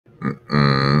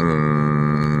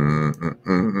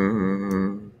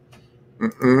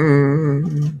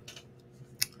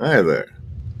Hi there.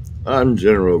 I'm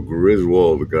General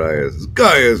Griswold Gaius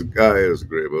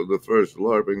Grable, the first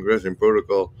LARP ingressing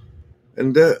protocol.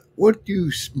 And what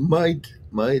you might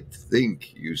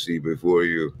think you see before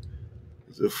you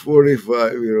is a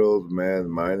 45-year-old man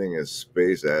mining a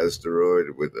space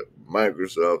asteroid with a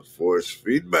Microsoft Force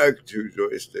feedback 2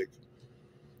 joystick.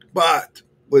 But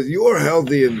with your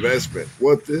healthy investment,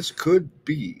 what this could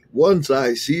be once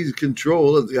I seize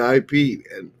control of the IP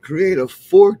and create a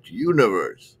forked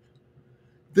universe.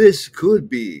 This could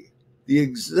be the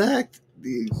exact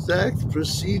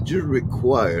procedure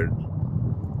required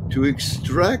to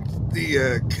extract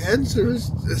the cancerous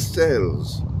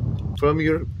cells from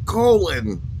your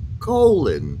colon,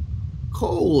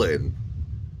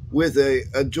 with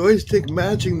a joystick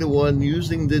matching the one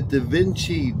using the Da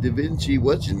Vinci,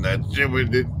 what's in that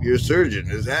your surgeon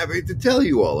is happy to tell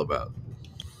you all about.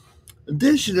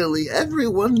 Additionally,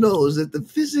 everyone knows that the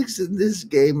physics in this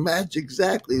game match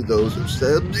exactly those of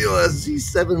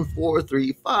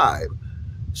C7435.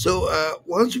 So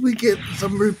once we get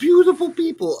some reputable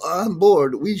people on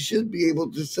board, we should be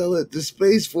able to sell it to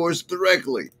Space Force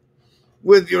directly.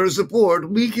 With your support,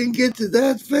 we can get to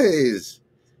that phase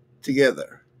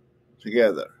together.